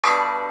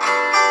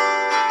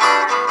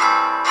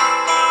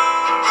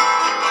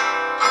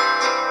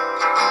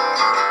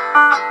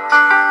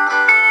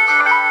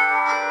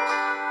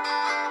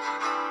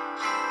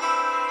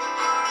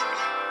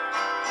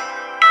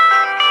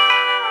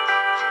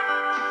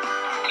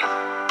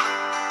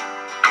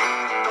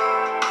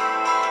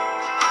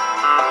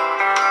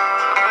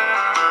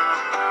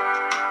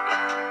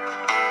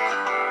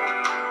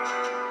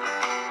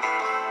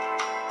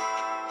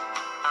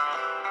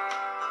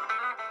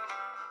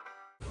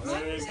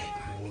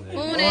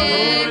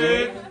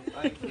Morning.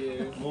 Thank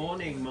you.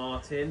 Morning,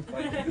 Martin.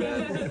 Thank you,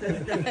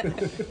 Ben.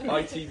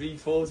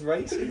 ITV4's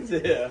racing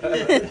here.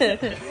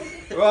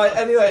 Right,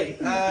 anyway,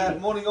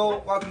 morning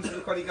all. Welcome to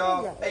the Quaddy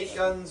Golf. 8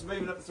 guns,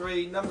 moving up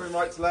 3, numbering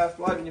right to left,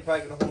 live in your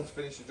peg, and a horn to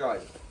finish the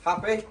drive.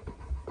 Happy?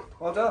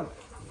 Well done.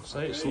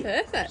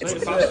 Perfect.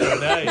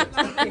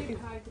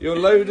 Your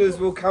loaders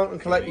will count and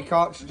collect your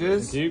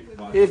cartridges. Thank you.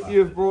 If you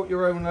have brought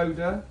your own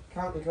loader,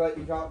 count and collect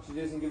your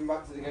cartridges and give them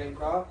back to the game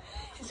car.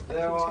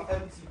 There are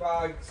empty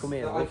bags Come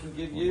here, that I can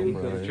give you.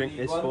 You're going to drink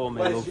this for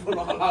me, Where's love. your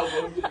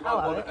one? You have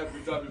one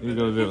every time You're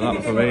going to do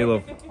that for me,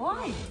 love.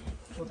 Why?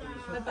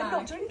 I'm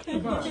not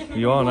drinking.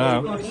 You are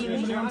now.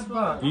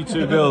 You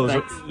two girls,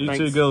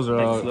 are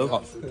our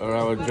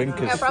No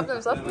drinkers.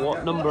 problems, love.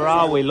 What number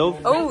are we, love?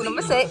 Oh,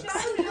 number 6.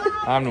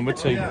 I'm number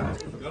 2.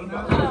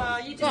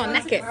 Go on,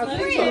 neck it. What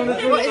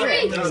is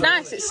it? It's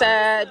nice. It's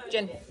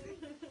gin.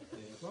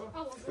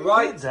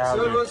 Right, so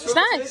everyone's It's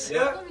nice.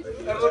 Yeah,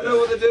 everyone know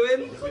what they're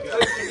doing.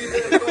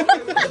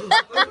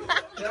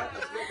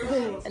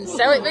 And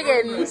so it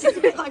begins.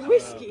 It's like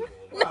whiskey.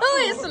 No,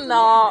 it's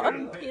not.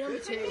 You're number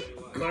 2.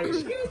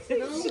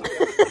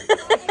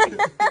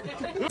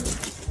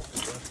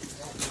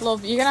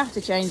 Love, you're going to have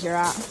to change your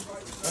hat.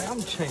 I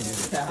am changing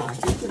it.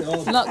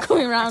 I'm not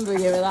coming round with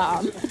you with that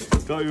on.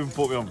 Don't even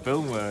put me on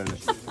film, wearing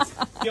it.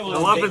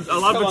 I'll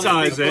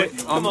advertise it.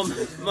 Come on,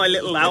 my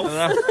little elf.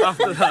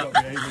 After that,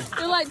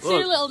 You're like 2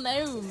 little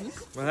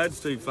gnomes. my head's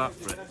too fat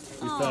for it.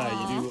 To be fair,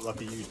 you do look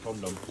like a used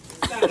condom.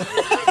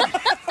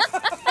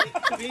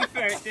 To be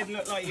fair, it did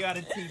look like you had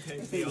a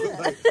TP.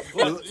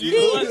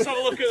 Let's have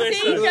a look at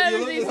this. He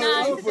goes is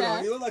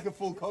nicer. You look like a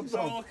full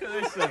condom. Look at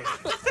this thing.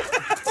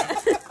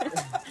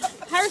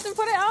 Harrison,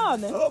 put it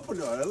on. Oh, put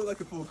it on. I look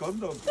like a full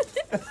condom.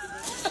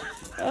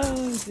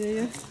 Oh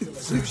dear.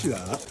 Suits you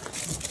that.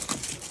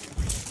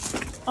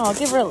 Oh,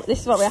 give her a... This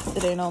is what we have to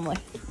do normally.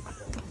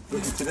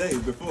 Today,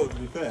 before, to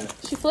be fair,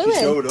 She flew in.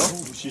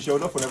 She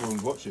showed up when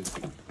everyone's watching.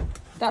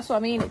 That's what I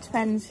mean. It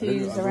depends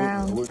who's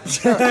around.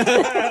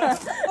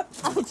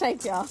 I'll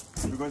take it off.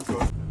 We're going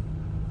to...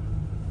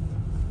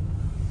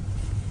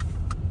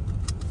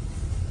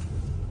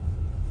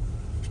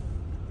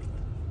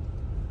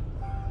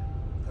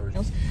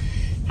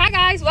 Hi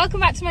guys, welcome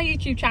back to my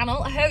YouTube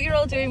channel. I hope you're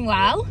all doing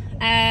well.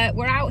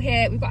 We're out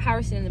here. We've got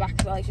Harrison in the back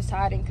as well. He's just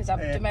hiding because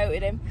I've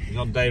demoted him. He's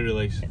on day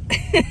release.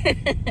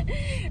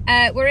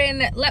 We're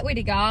in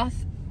Letwiddy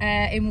Garth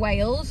in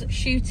Wales,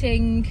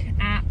 shooting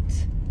at...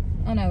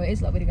 Oh no, it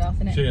is Letwiddy Garth,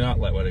 isn't it? Shooting at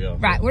where to go.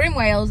 Right, we're in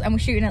Wales and we're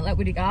shooting at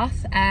Letwiddy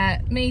Garth.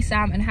 Me,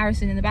 Sam and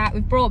Harrison in the back.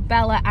 We've brought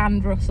Bella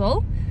and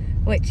Russell,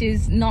 which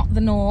is not the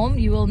norm.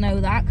 You will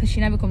know that because she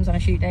never comes on a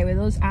shoot day with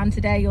us. And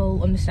today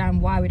you'll understand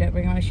why we don't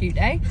bring her on a shoot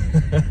day.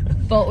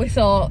 But we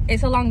thought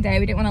it's a long day.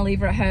 We didn't want to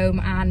leave her at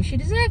home and she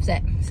deserves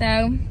it.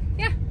 So,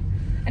 yeah.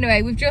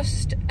 Anyway, we've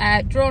just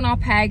drawn our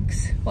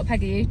pegs. What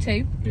peg are you?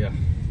 2? Yeah.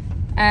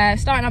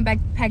 Starting on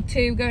peg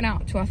 2, going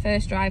out to our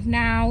first drive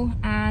now.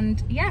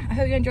 And yeah, I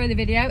hope you enjoy the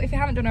video. If you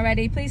haven't done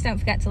already, please don't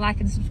forget to like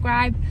and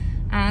subscribe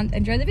and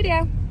enjoy the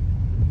video.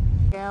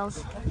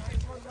 Girls.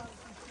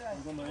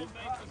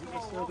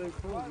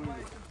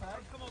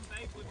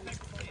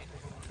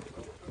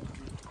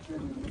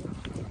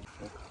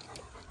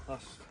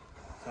 Last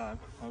time,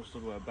 I was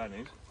stood where Ben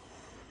is.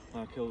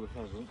 I killed the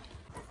pheasant.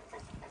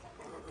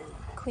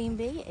 Queen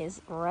Bee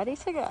is ready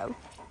to go.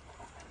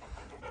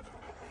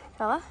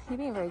 Bella, you're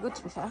being very good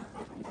to be fair.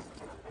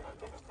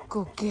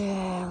 Good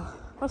girl.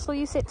 Russell,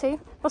 you sit too.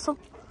 Russell.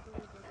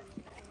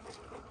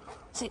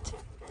 Sit.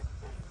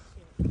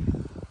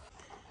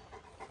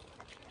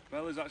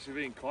 Bella's actually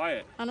being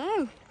quiet. I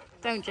know.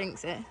 Don't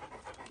jinx it.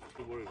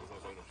 Don't worry, there's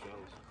not enough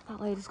shells. That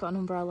lady's got an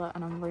umbrella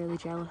and I'm really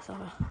jealous of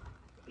her.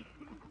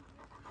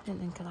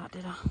 Didn't think of that,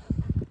 did I?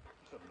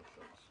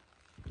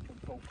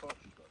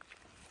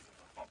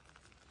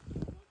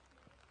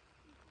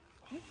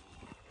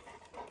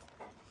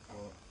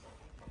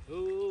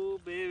 Oh,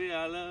 baby,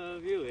 I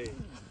love you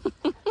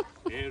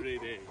every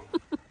day.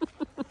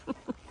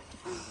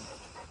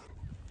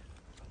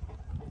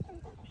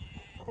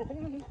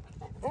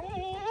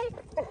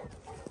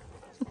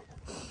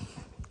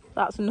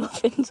 That's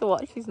nothing to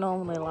what she's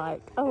normally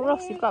like. Oh,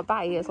 Ross, you've got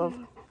bat ears, love.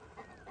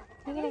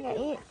 You're gonna get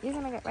eat. You're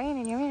gonna get rain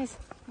in your ears.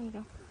 There you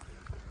go.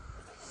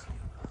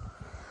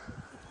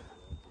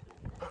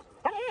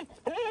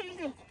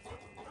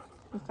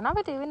 You can have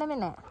a do in a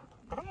minute.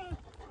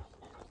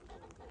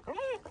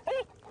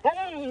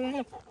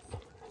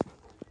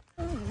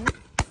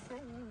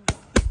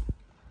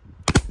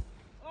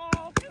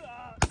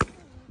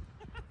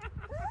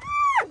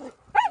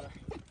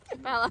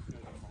 Bella.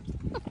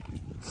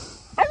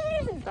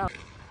 Bella.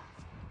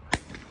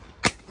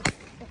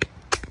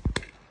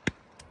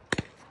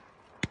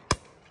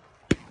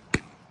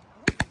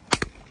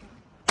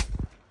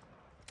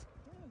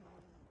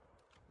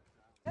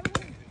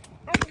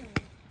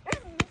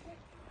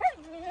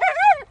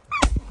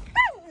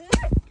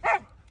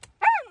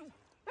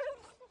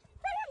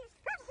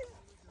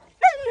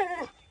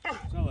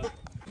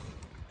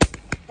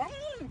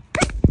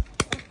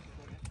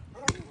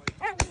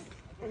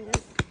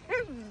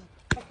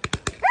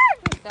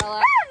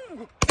 Bella.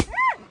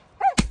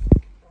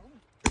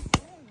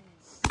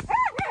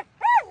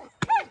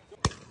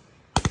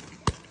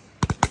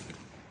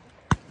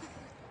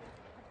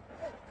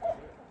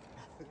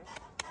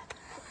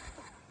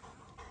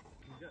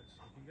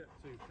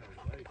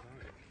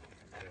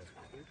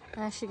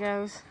 There she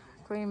goes,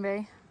 Queen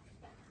Bee.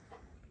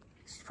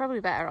 She's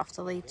probably better off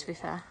to lead, to be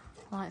fair,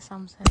 like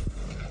Sam said.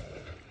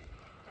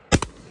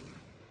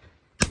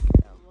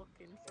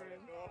 Looking for him.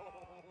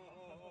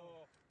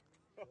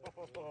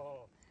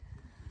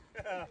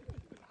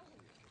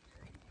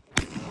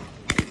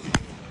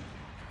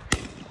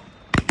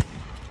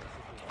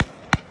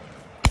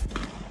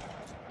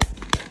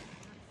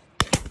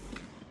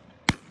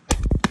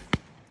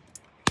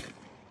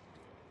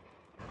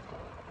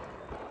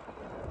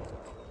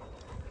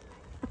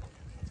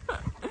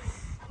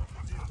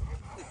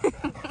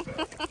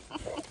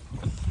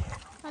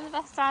 The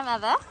best time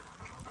ever.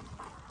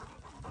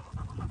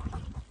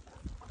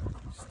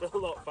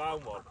 Still not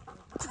found one.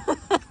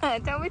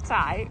 Don't be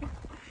tight.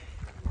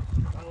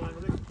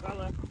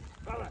 Bella.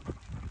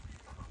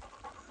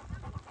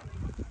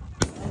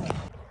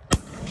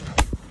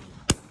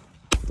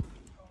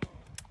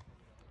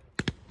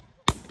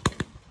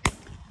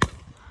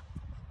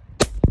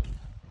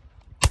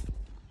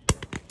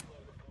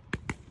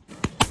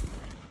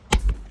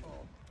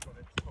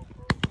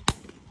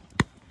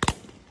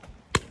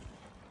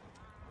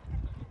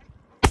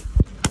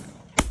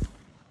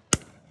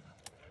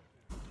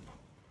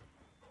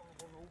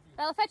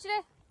 Bella, fetch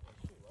it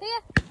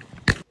here.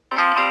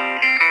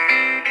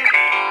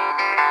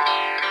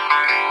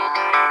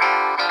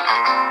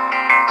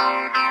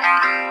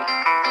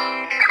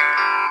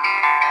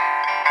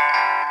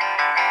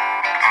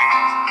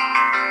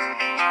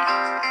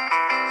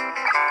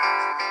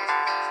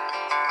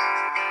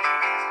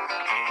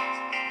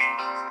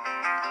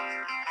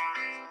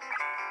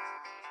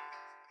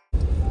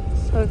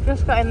 So we've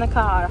just got in the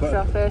car after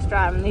our first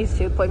drive and these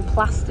two are putting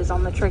plasters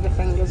on the trigger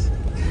fingers.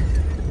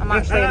 I'm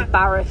actually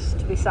embarrassed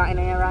to be sat in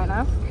here right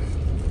now.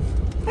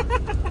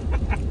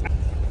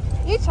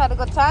 You had a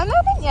good time though,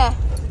 didn't you?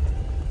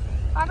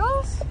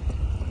 Waggles?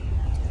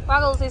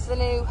 Waggles is the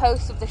new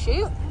host of the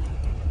shoot.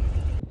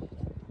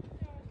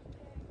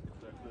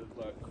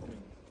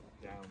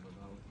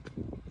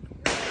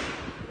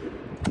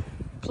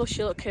 Plus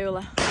you look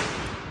cooler.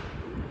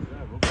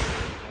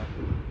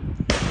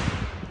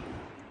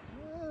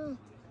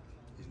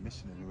 He's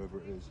missing him, whoever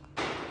it is.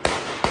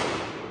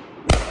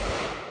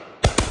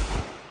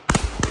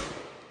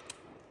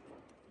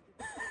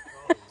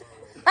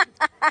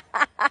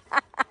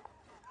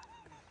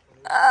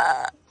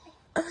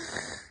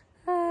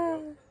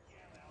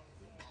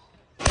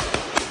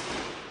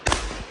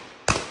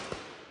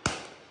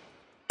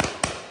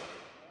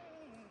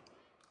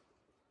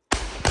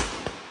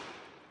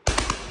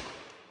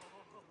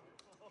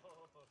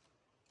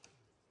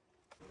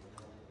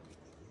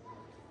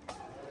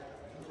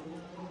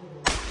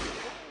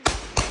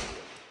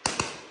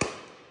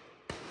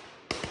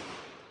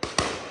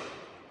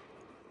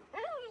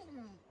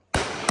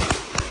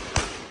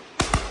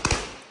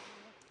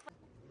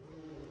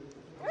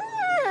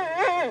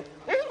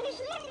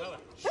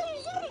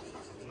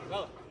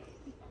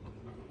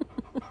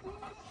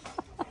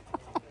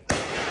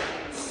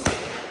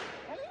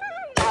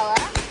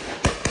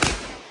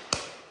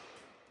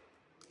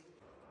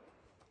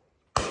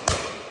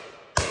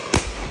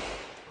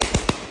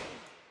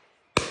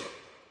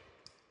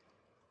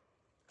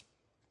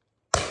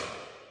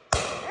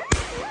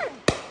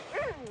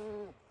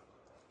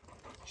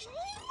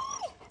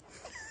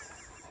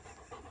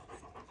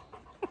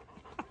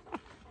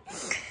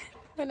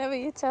 Whenever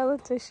you tell her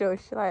to shush,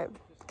 she like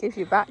gives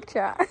you back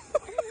chat.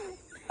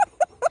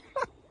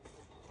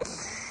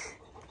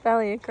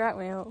 Bella, you crack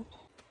me up.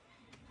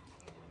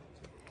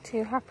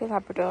 Two happy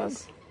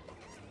Labradors.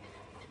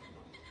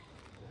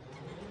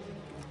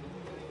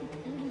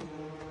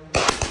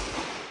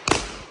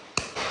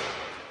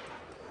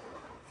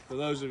 For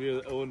those of you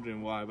that are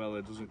wondering why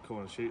Bella doesn't come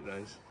on shoot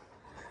days,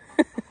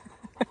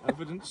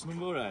 evidence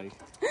number A.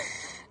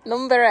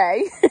 Number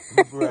A.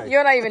 Number A.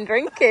 You're not even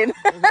drinking.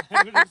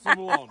 Evidence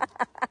number 1.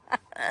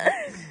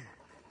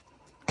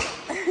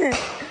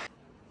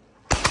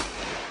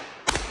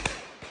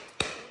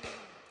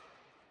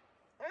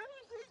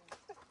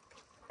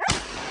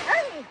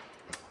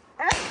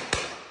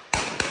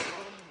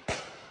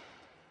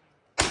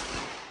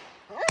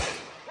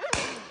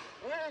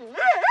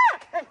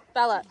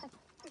 Bella,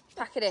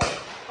 pack it in.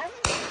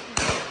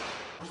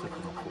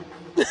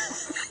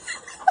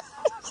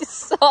 You're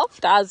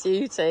soft as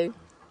you two.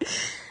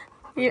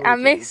 I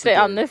missed it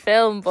on the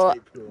film, but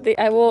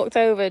I walked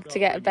over to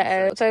get a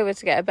better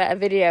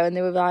video, and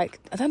they were like,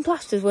 "Are them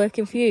plasters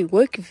working for you?"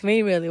 Working for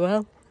me really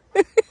well.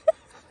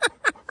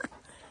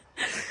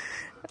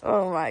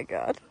 Oh my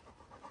god.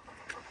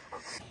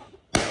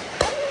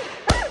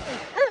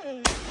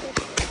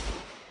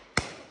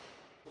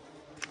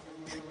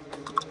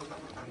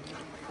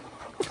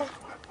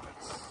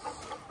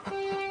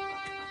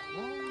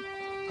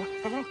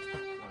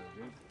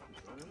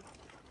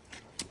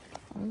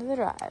 end of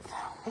the drive.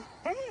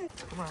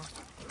 Come on.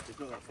 It's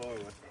not that far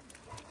away.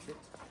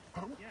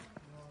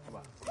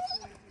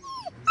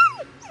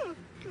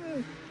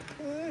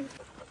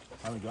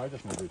 I'm a guy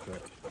just want to do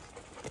tricks.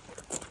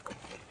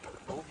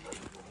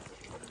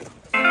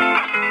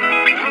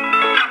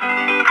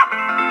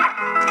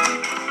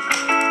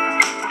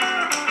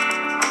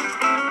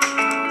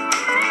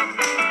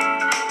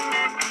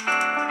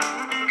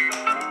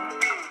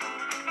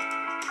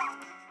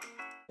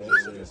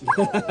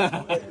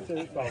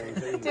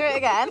 Do it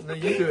again. No,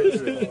 you do it. You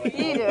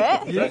do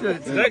it. You do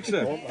it.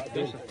 Dexter.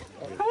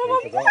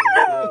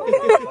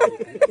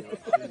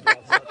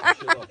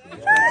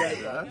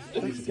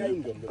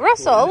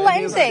 Russell,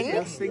 let him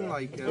sing. Sing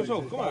like.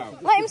 Russell, come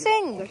out. Let him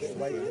sing.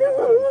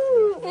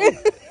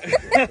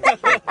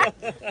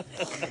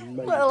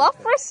 Little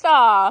opera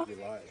star.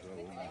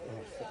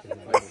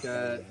 Like,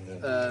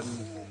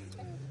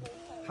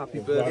 happy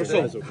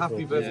birthday.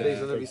 Happy birthday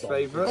is one of his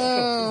favourites.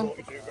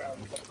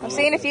 I've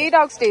seen a few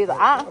dogs do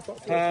that.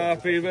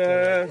 Happy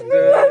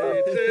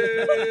birthday to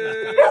you.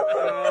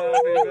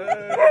 Happy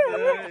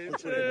birthday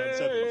to you.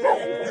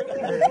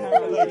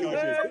 Happy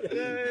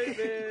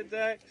birthday,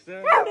 Dexter.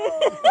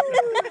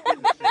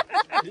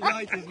 You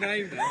like his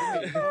name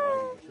then,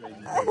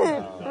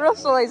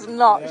 Russell is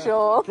not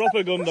sure.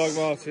 Proper gun dog,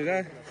 Martin,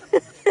 eh?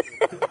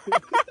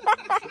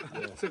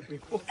 took me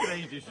fucking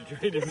ages to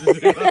train him to do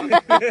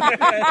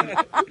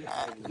that.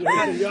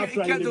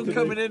 He kept on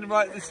coming in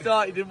right at the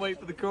start, he didn't wait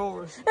for the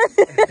chorus.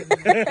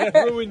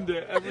 Ruined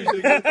it every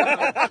single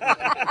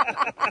time.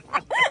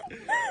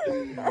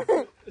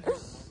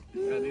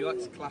 And he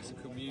likes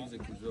classical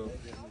music as well.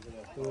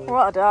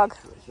 What a dog.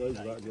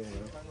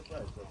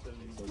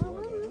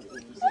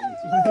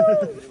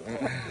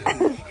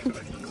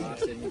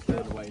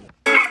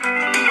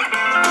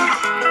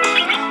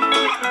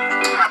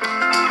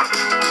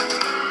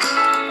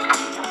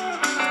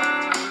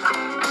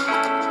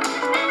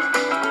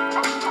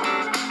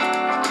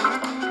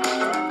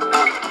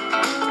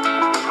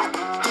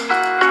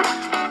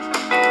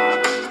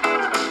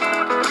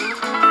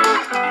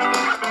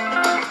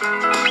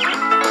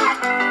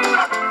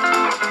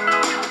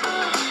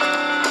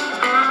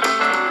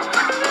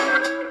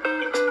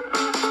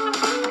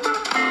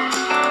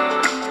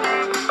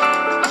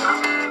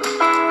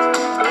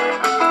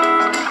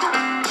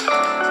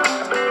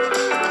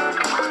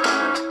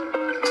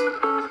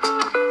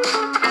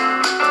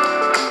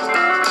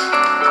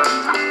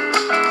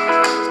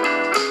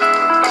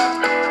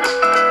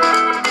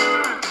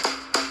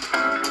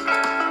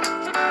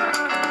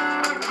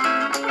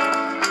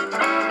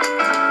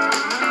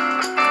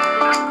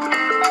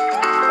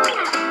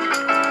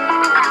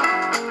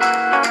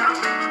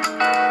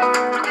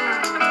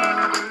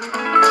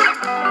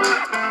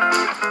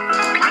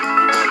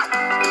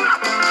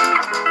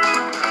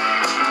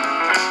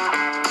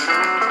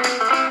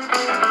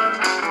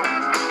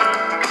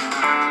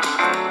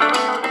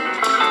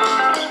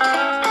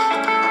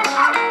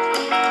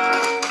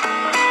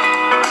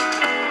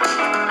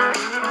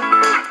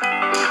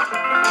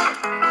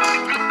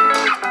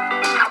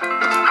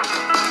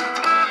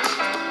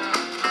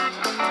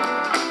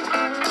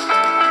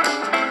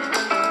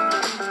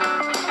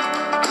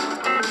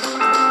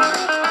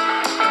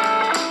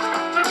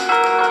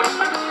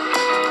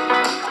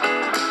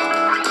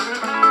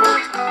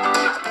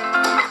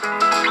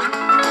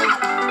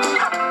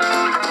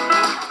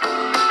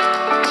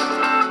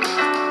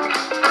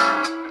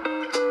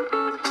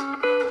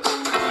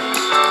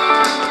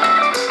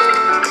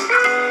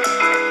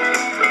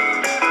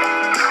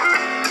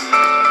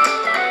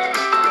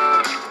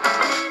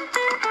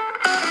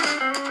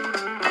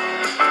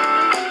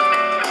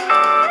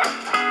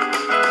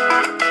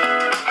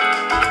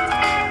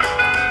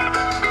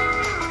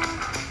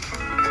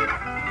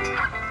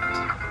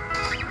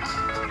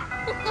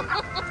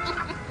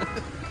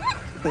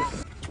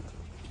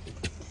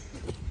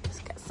 Let's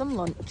get some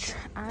lunch.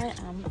 I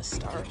am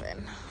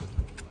starving.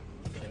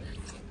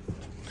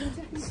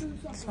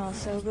 It smells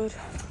so good.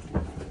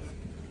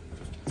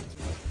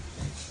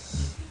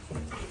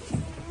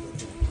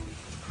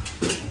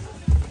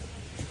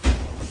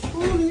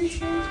 Holy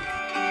shit.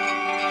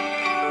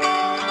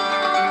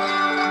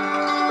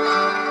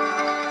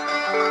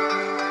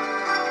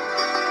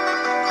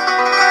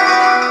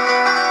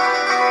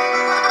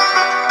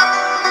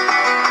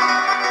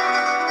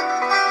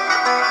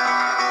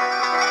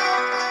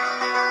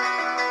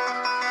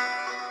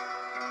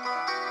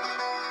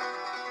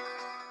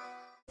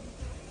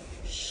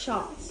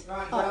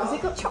 Oh, has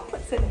it got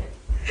chocolates in it?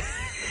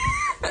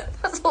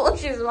 That's all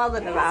she's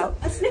bothered about.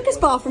 A Snickers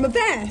bar from a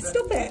bear.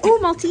 Stop it. Oh,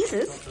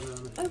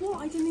 Maltesers. Oh,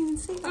 what? I didn't even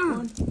see that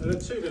one.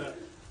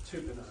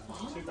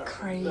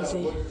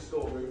 Crazy.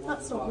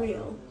 That's not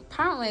real.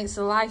 Apparently it's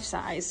a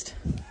life-sized.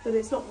 But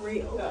it's not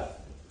real.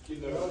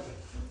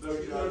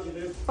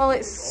 Well,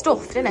 it's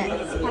stuffed, isn't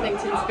it? It's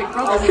Paddington's big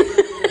brother.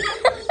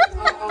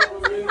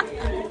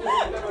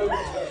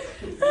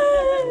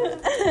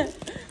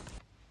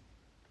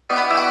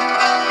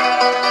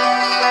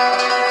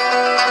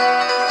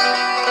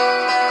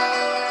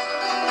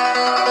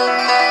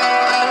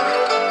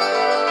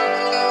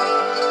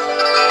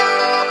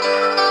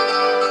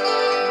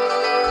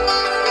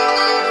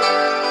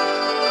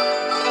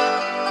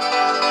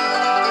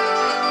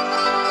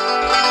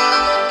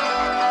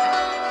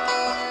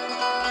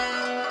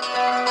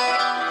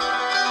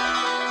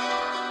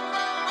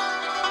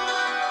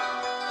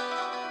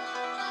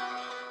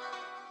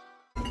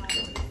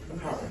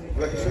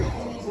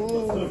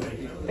 Ooh,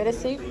 bit of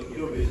soup.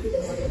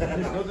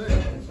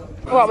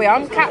 What are we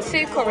on?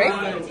 Katsu curry?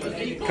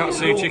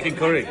 Katsu chicken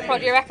curry. What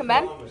do you reckon,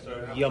 Ben?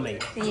 Yummy.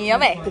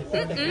 Yummy. We've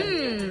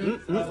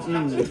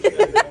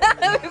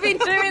been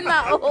doing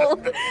that all.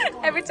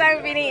 Every time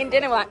we've been eating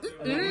dinner, we're like,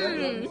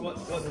 What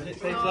does it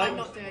taste like? I'm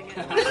not doing it.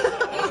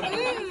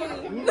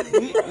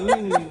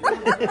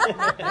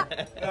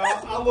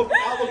 I'll look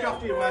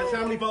after you, mate.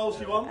 How many bowls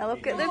do you want? I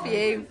look at the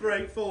view.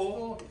 3,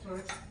 4,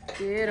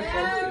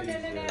 Beautiful.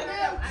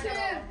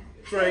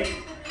 3.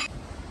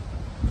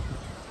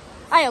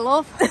 Hiya,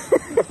 love.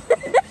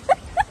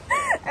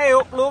 Hey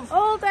up, love.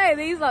 All day,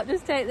 these lot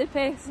just take the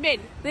piss.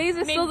 Mint. These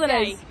are Mint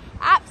southerners. day.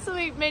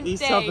 Absolute mint These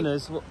day.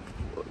 southerners.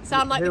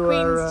 Sound like the who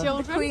Queen's are, The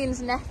children.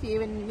 Queen's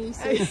nephew and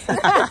nieces.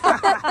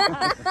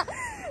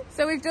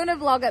 So we've done a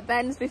vlog at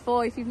Ben's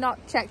before. If you've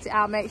not checked it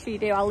out, make sure you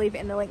do. I'll leave it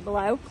in the link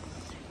below.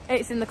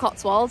 It's in the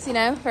Cotswolds, you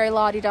know, very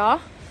la-di-da.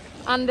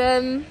 And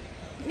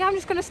yeah, I'm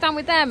just going to stand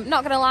with them.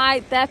 Not going to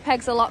lie, their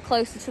peg's a lot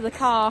closer to the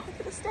car. Look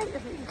at the state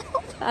of it. You've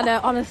got that. I know,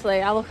 honestly,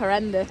 I look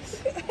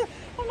horrendous.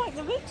 I'm like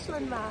the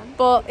Michelin man.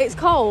 But it's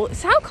cold.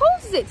 So how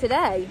cold is it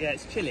today? Yeah,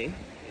 it's chilly.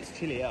 It's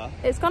chillier.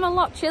 It's gone a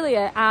lot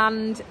chillier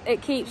and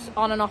it keeps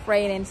on and off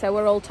raining, so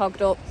we're all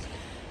togged up.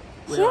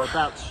 We are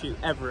about to shoot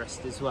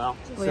Everest as well.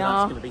 So are.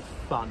 that's going to be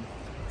fun.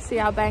 See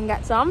how Ben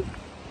gets on.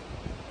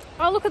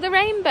 Oh, look at the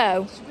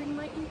rainbow.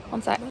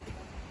 One sec.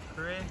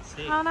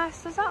 Pretty. How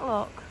nice does that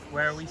look?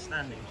 Where are we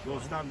standing?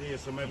 We'll stand here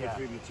somewhere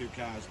between the two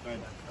cars,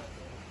 Ben.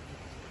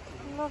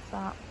 I love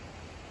that.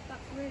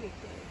 That's really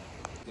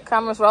good.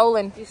 Camera's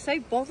rolling. You're so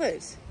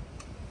bothered.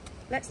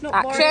 Let's not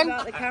Action. worry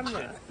about the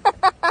camera.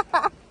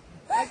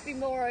 I'd be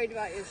more worried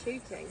about your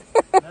shooting.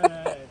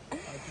 No.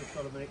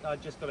 I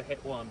just got to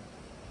hit one.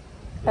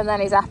 And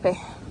then he's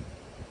happy.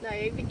 No,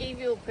 Evie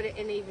will put it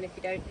in even if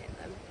you don't hit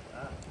them.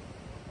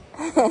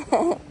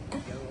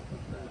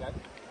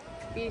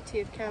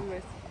 Beauty of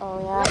cameras. Oh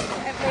yeah.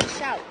 Everyone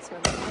shouts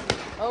when they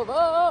Oh,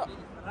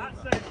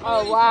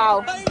 oh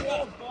wow.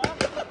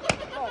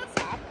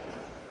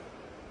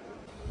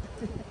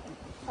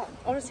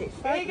 honestly, it's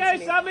There you frightening go,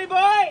 me. Sammy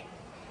boy!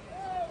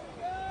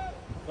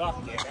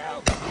 Fuck it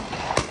out.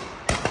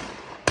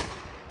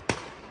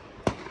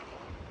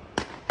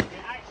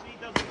 It actually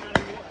doesn't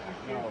matter what you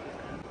shoot.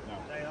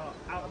 They are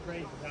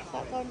outrageous. Is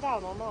that gone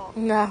down or not?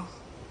 No.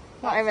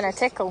 Not even a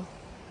tickle.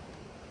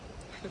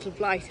 Little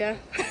blighter.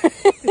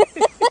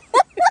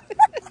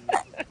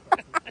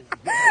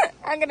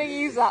 I'm gonna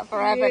use that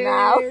forever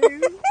now.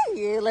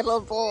 You little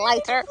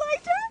blighter.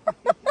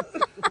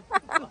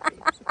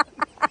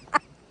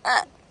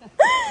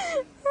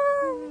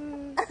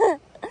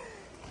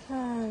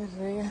 Oh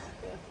dear.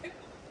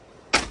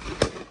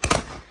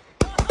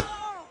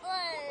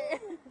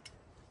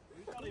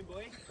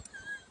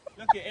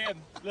 Look at him.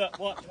 Look,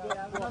 watch.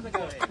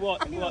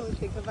 What? I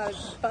think about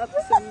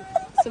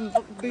some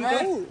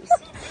boodles.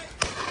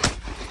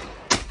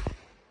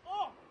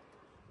 Oh!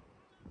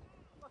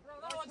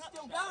 That one's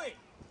still going.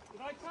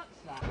 Did I touch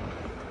that?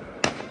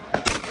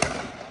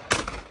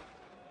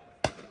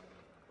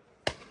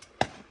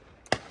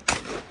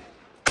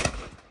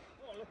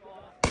 Oh, look at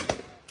that.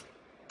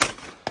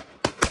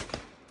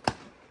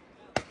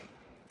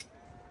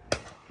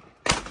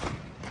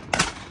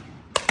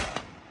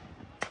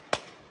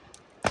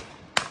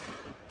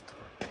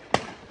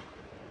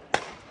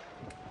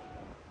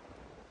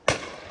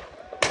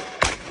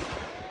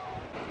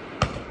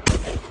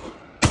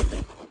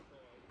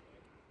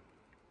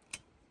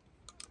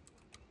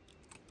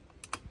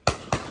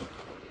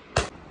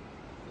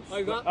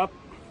 Over. Up.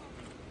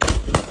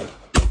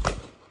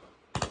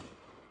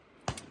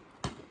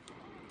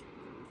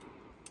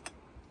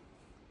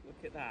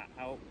 Look at that,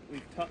 how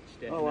we've touched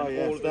it. Oh, and then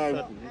yeah, all it's of a down.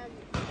 sudden.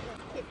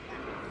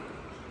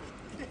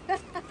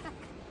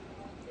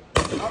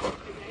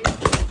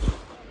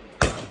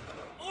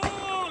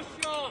 Oh,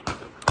 shot!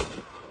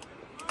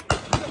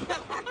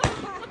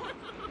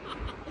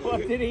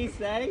 What did he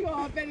say? Go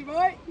on, Benny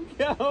boy!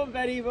 Go on,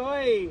 Benny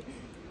boy!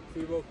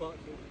 Few more clutches.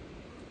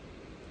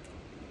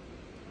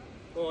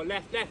 Oh,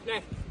 left. Fuck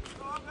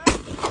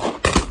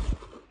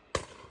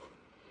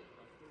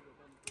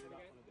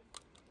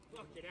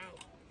it out.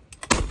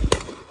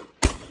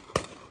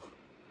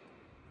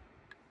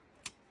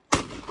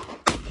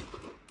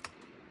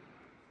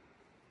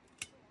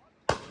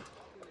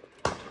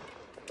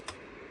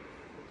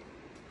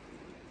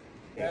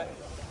 Yeah.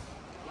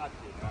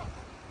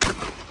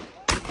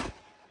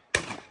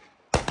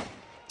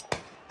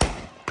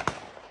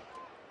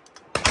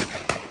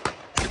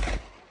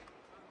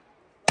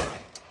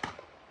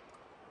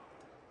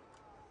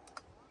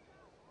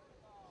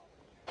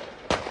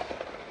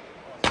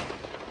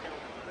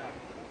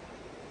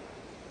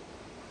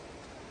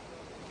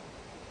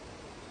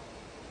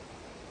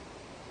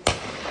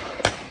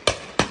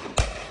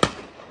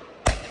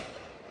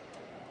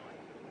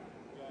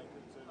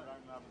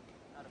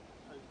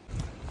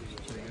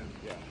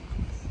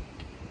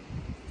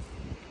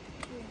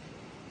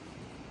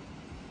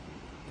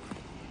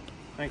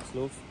 Thanks,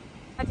 love.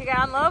 How'd you get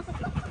on, love? Me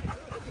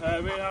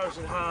and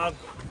Harrison had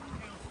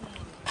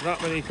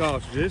that many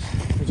cartridges,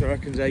 which I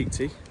reckon's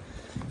 80,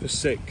 for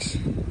 6.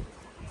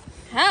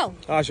 How?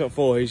 I shot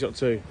 4, he shot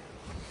 2.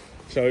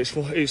 So it's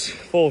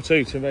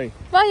 4-2 to me.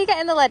 Well, you're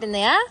getting the lead in the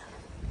air.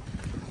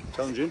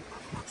 Challenging.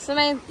 So,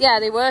 yeah,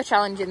 they were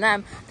challenging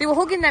them. They were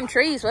hugging them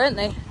trees, weren't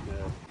they?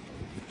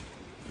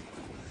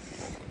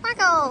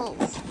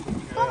 Waggles!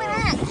 What was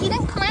that? You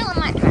don't come out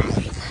on that drive.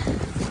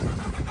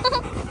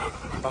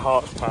 My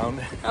heart's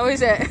pounding. Oh,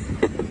 is it?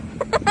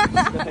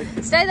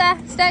 Stay there,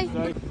 stay.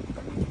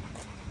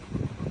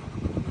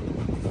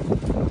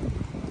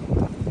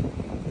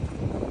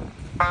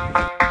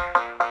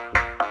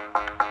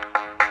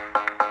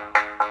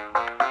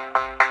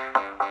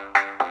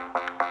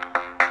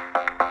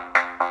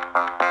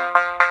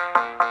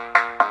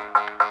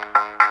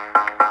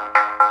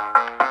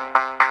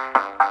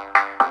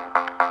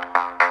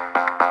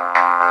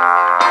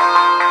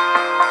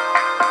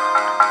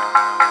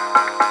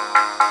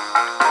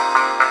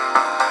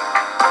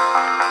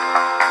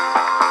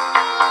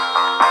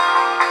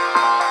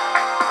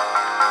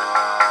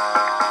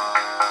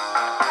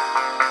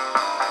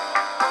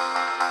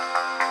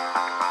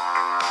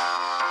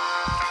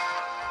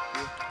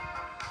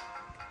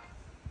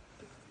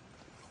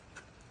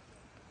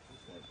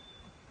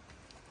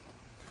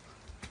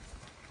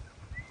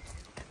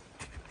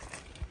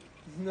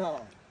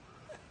 No.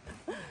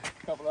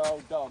 Couple of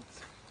old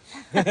dogs.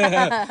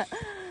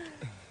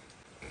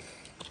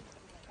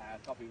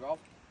 Copy, Rob.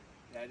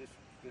 Yeah,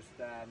 just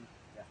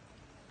yeah,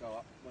 go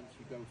up. Once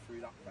you go through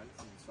that fence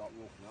and start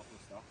walking up and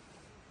stuff.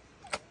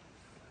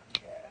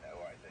 Yeah, no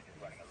worries. They're just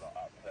running a lot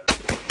up.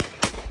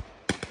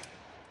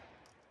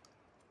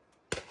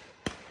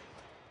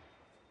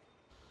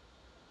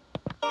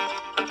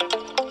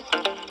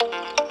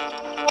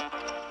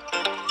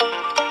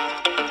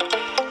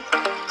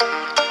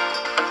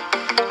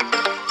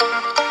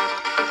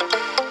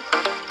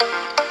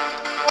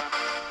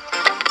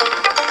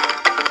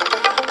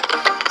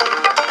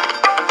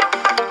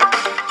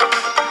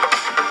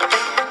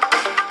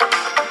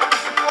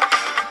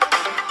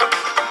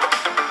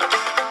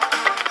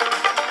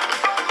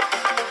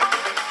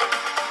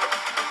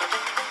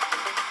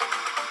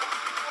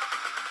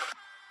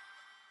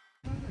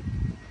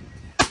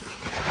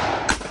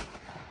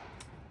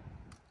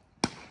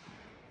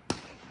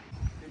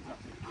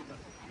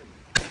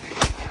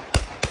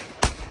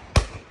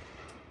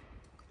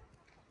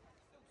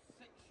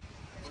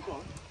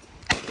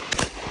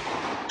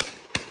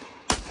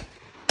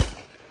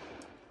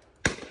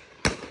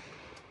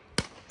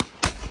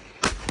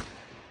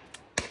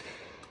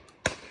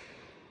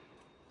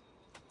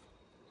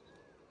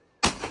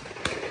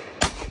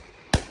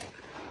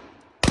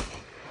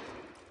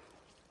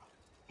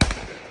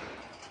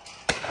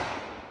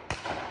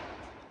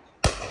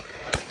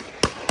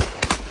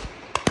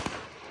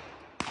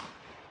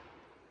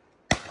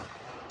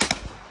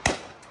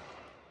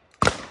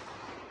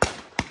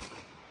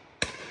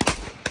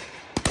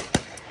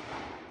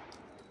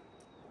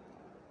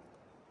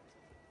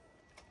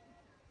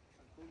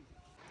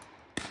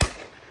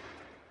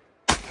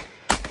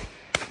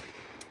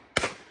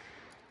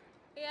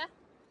 Yeah.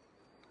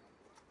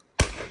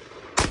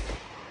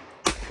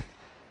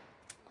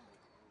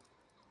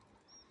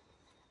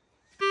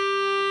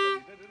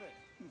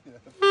 You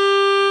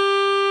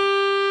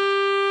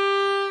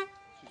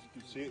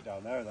can see it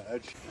down there on that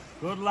edge.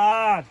 Good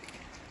lad.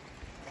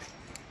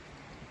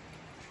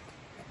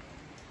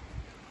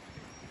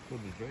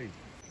 Couldn't be.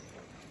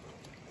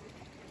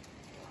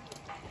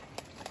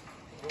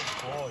 Good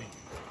boy.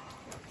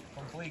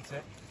 Complete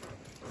it.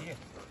 Here.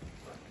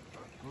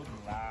 Good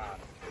lad.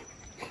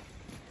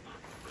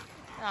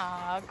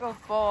 Ah, good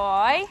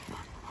boy.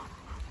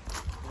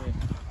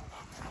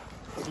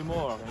 Could be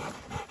more, I think.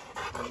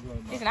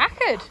 He's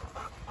knackered.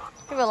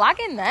 We were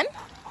lagging then.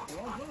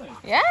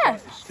 Yeah,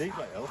 It's steep,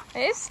 that hill. it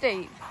is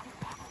steep.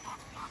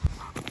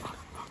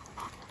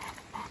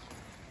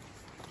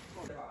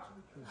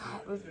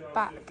 We're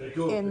back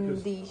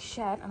in the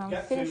shed and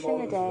I'm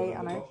finishing the day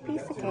on a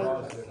piece of cake.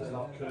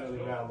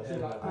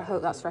 I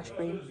hope that's fresh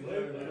cream.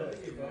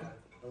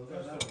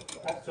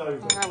 I'll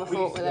have a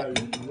fork with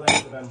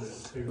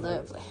it.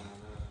 Lovely.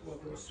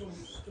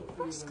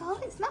 Oh,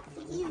 Scott, it's not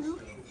for you.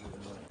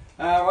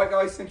 Right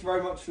guys, thank you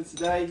very much for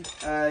today.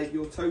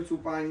 Your total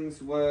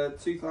bangs were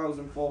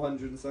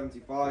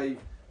 2,475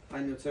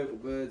 and your total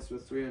birds were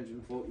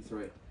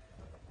 343.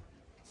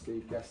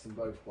 Steve guessed them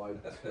both by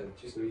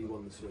so he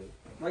won the sweet.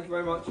 Thank you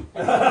very much.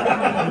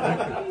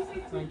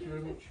 Thank you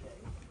very much.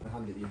 I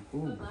handed you.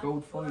 Ooh,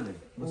 gold foiling.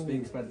 Must be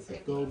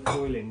expensive. Gold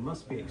foiling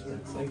must be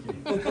expensive. Thank you.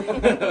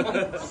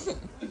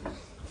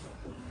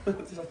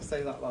 Did I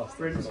say that last?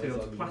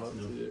 Brinsfield's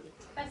platinum.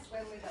 Best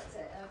when we got to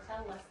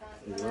hotel last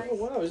night. Oh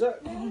wow, is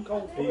that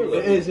gold foil?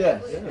 It is, yeah.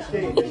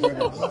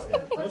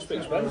 Must be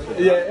expensive.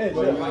 Yeah, it is.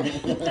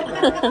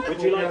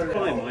 Would you like to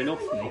buy mine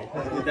off me?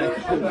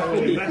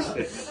 Invest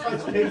it.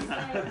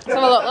 Let's have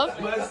a look, love.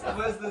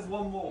 Where's there's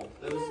one more?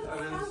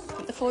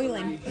 The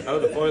foiling. Oh,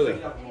 the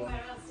foiling.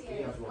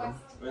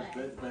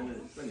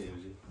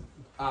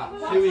 Ah,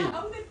 Huey.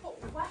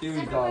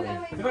 Huey,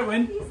 darling. Did I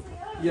win?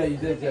 Yeah, you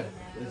did, yeah.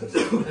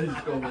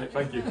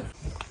 Thank you.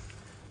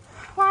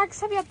 Wags,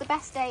 have you had the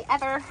best day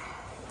ever?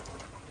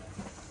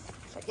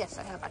 So, yes,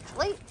 I have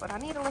actually, but I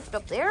need to lift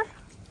up there.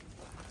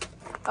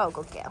 Oh,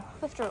 good girl.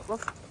 Lift her up,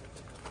 love.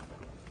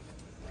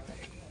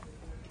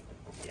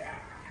 Yeah.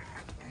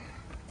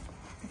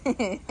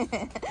 Good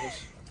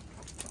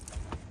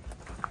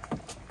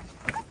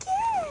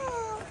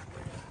girl.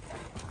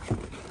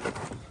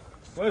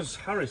 Where's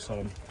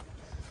Harrison?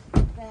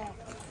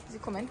 Is he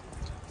coming?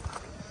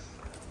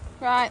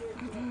 Right.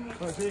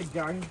 Let's see,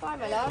 gang. Bye,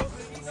 my love.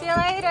 See you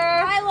later.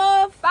 Bye,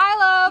 love. Bye,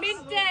 love.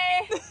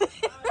 Midday.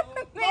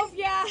 Love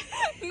ya.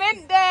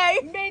 Midday.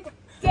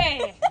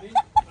 Midday.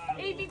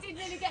 Evie did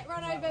nearly get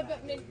run over,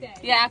 but midday.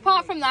 Yeah,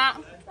 apart from that.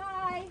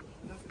 Bye.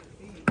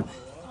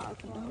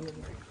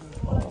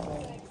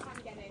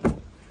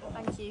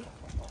 Thank you.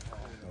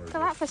 Look at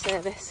that for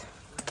service.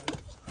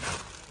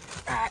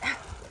 Right,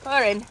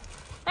 we're in.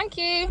 Thank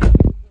you.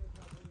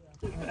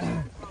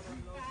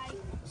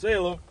 See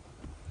you, love.